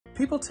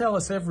People tell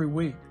us every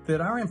week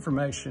that our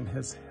information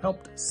has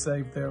helped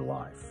save their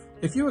life.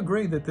 If you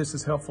agree that this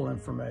is helpful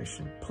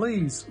information,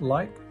 please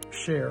like,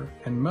 share,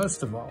 and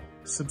most of all,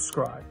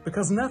 subscribe,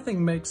 because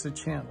nothing makes a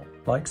channel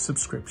like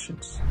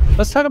subscriptions.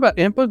 Let's talk about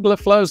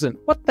empagliflozin.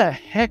 What the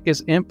heck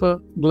is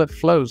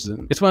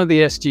empagliflozin? It's one of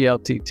the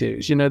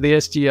SGLT2s. You know, the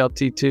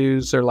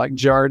SGLT2s are like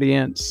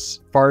Jardiance,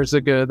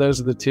 Farxiga. Those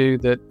are the two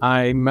that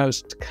I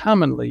most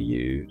commonly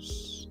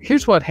use.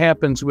 Here's what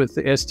happens with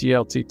the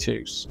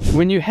SGLT2s.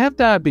 When you have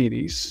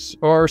diabetes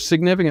or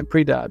significant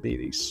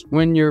prediabetes,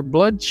 when your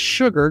blood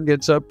sugar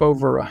gets up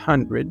over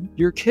 100,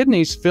 your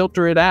kidneys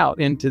filter it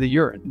out into the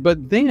urine.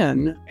 But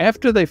then,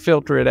 after they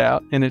filter it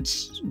out and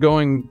it's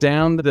going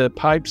down the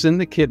pipes in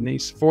the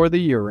kidneys for the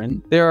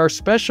urine, there are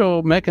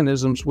special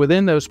mechanisms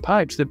within those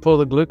pipes that pull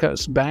the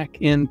glucose back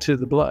into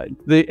the blood.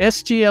 The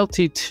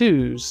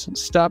SGLT2s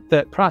stop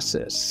that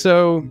process.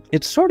 So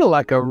it's sort of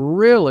like a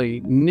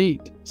really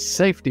neat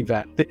safety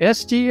valve. The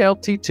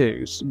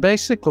SGLT2s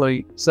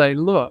basically say,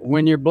 look,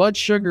 when your blood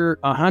sugar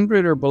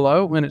 100 or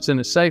below, when it's in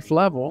a safe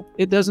level,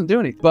 it doesn't do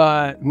anything.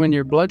 But when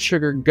your blood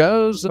sugar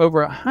goes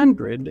over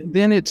 100,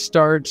 then it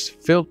starts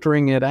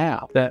filtering it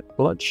out, that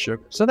blood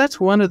sugar. So that's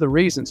one of the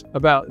reasons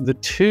about the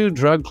two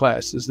drug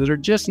classes that are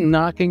just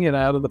knocking it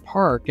out of the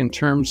park in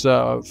terms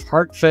of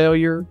heart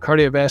failure,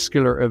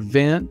 cardiovascular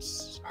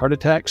events, heart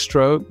attack,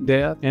 stroke,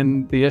 death,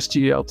 and the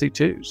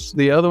SGLT2s.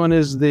 The other one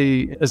is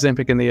the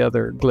Ozempic and the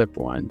other GLP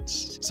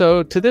ones.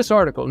 So to this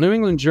article, New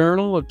England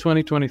Journal of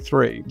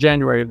 2023,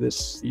 January of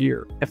this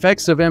year,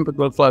 effects of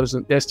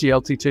empagliflozin,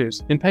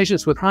 SGLT2s in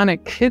patients with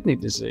chronic kidney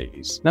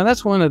disease. Now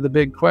that's one of the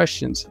big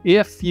questions.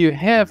 If you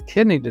have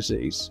kidney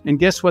disease, and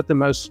guess what the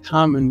most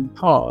common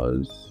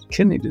cause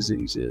kidney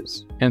disease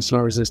is?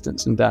 Insulin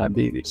resistance and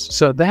diabetes.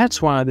 So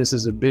that's why this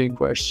is a big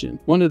question.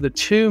 One of the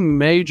two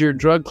major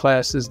drug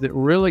classes that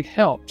really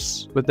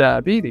helps with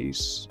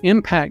diabetes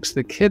impacts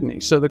the kidney.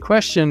 So the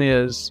question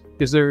is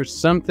there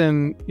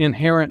something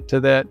inherent to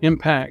that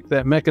impact,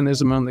 that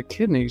mechanism on the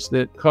kidneys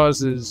that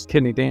causes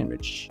kidney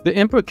damage? The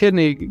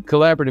EMPA-Kidney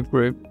Collaborative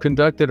Group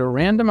conducted a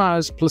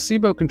randomized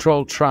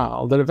placebo-controlled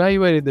trial that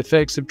evaluated the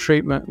effects of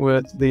treatment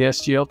with the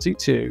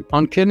SGLT2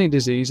 on kidney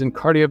disease and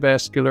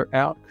cardiovascular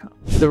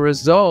outcomes. The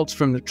results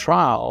from the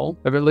trial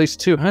of at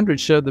least 200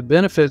 showed the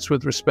benefits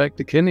with respect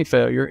to kidney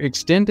failure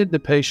extended to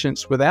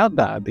patients without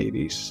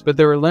diabetes, but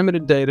there were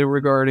limited data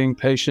regarding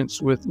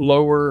patients with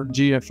lower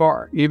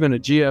GFR, even a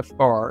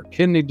GFR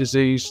kidney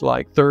disease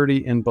like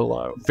 30 and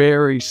below.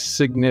 Very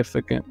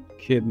significant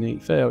kidney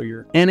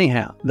failure.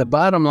 Anyhow, the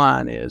bottom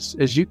line is,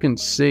 as you can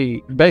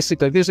see,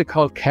 basically these are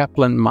called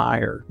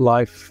Kaplan-Meier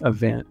life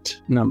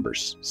event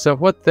numbers. So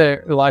what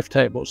they're life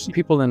tables,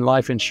 people in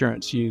life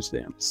insurance use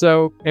them.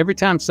 So every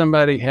time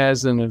somebody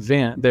has an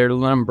event, their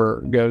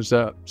number goes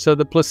up. So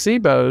the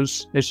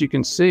placebos, as you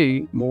can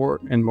see, more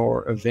and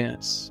more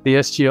events. The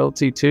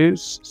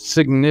SGLT2s,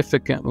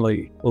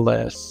 significantly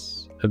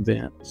less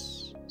events.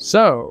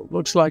 So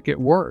looks like it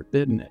worked,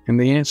 didn't it? And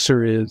the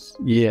answer is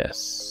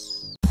yes.